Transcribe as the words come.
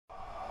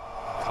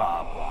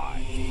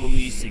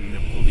policing the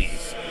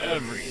police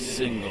every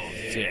single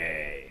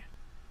day.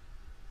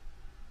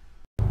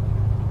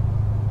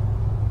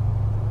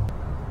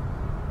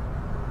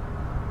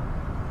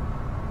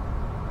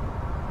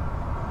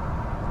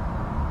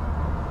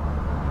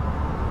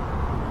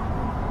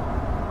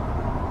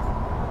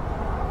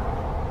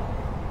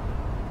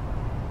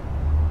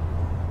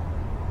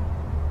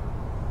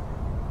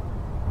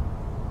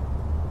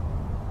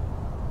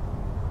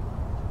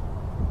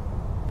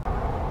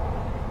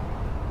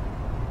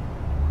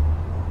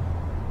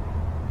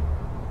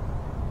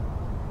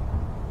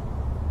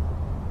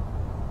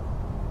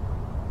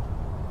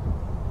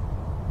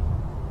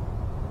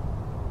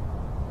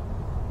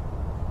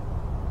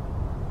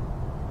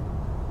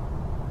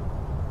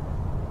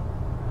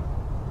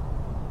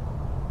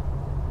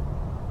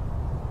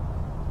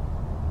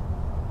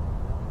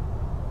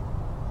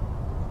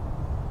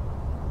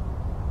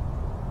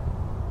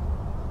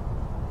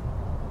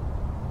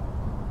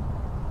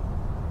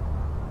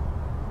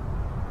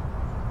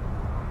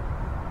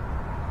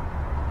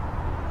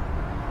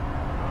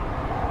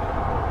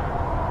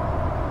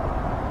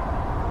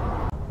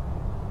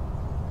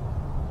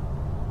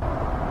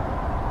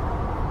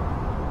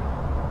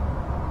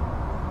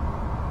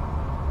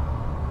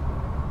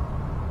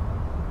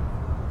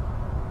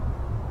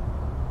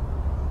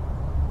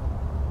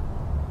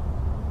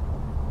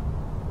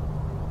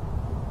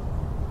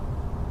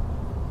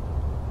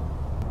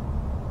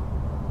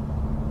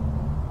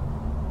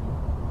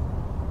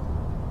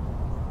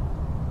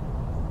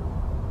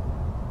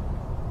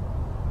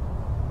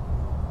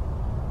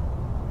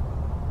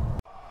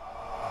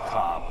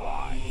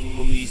 COPWATCH,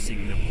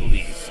 policing the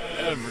police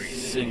every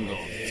single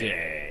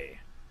day.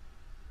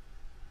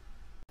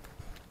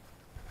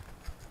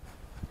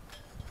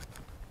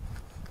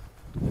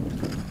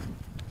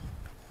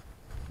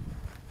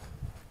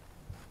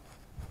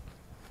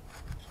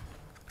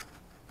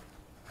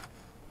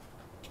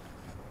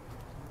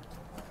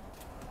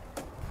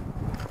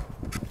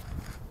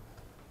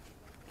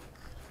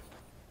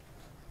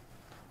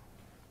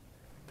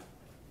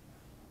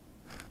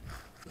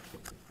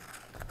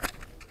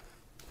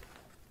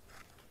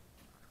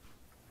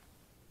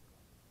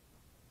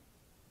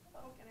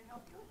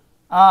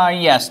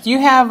 Yes. Do you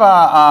have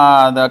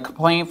the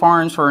complaint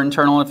forms for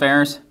internal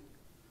affairs?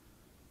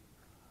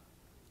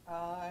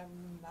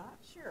 I'm not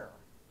sure.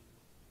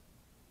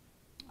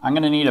 I'm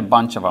going to need a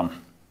bunch of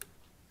them.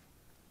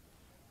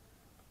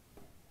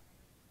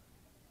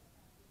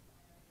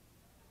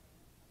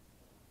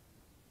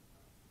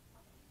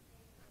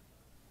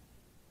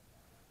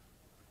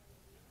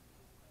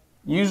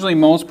 Usually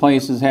most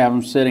places have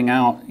them sitting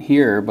out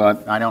here,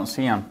 but I don't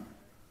see them.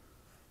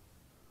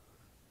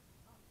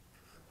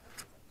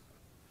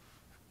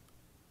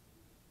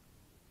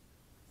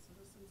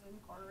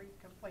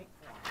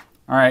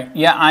 All right,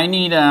 yeah, I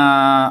need,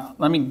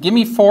 give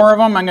me 4 of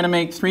them. I'm going to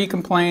make 3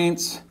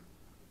 complaints.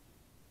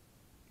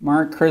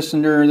 Mark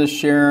Crissinger, the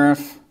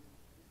sheriff.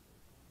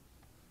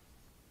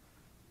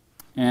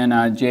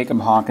 And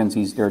Jacob Hawkins,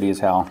 he's dirty as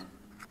hell.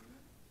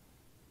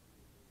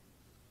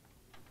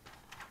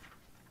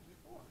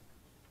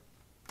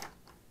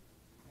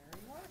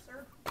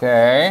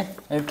 Okay.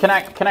 And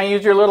can I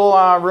use your little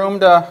room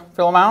to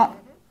fill them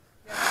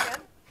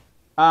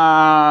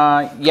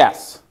out?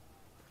 Yes.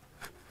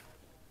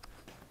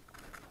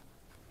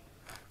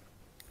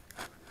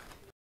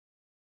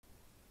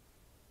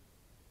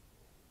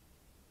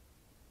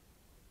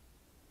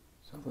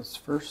 So this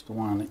first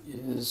one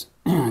is,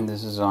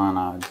 this is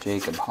on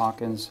Jacob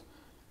Hawkins,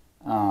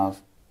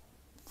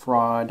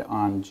 fraud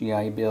on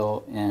GI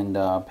Bill and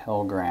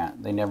Pell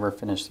Grant. They never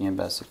finished the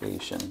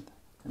investigation.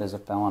 That is a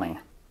felony.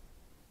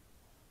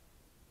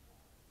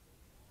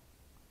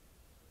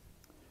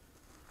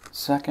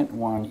 Second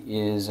one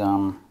is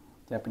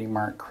Deputy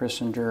Mark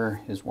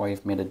Crissinger. His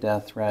wife made a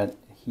death threat.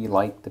 He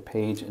liked the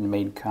page and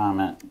made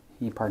comment.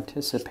 He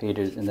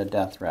participated in the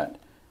death threat.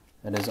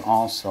 That is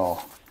also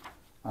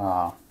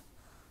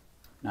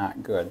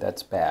not good.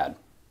 That's bad.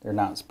 They're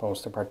not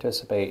supposed to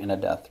participate in a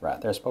death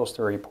threat. They're supposed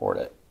to report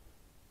it.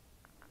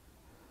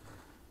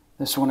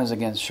 This one is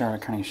against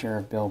Charlotte County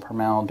Sheriff Bill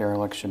PRUMMELL,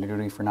 dereliction of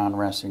duty for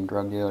non-arresting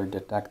drug dealer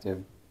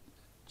Detective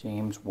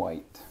James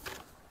White.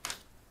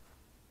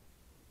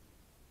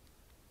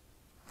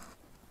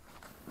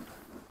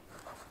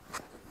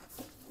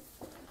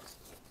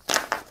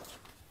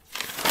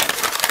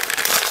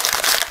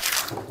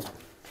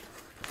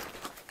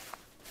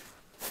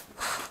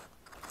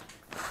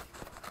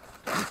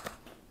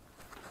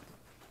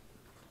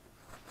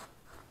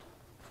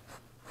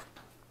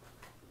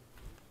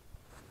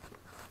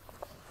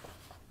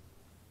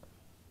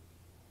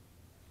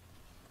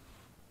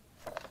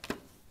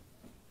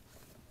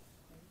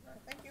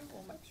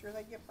 Sure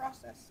they get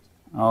processed.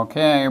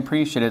 Okay, I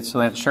appreciate it. So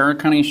that's Charlotte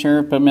County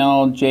Sheriff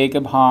PRUMMELL,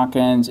 Jacob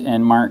Hawkins,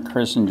 and Mark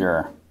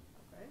Crissinger.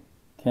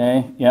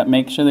 Okay, yeah,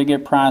 make sure they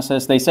get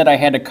processed. They said I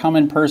had to come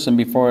in person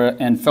before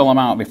and fill them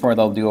out before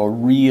they'll do a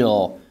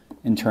real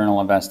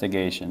internal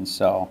investigation.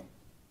 So,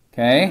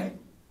 okay?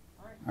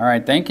 All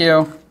right, thank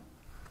you.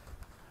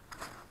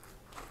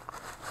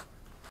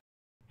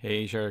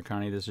 Hey Charlotte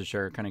County, this is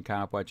Charlotte County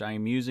COPWATCH. I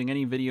am using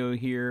any video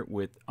here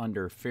with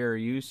under fair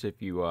use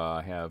if you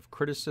have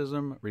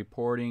criticism,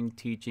 reporting,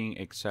 teaching,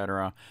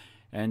 etc.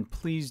 And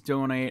please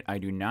donate. I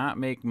do not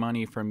make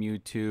money from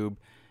YouTube,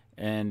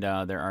 and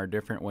there are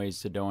different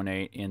ways to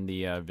donate in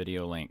the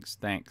video links.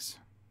 Thanks.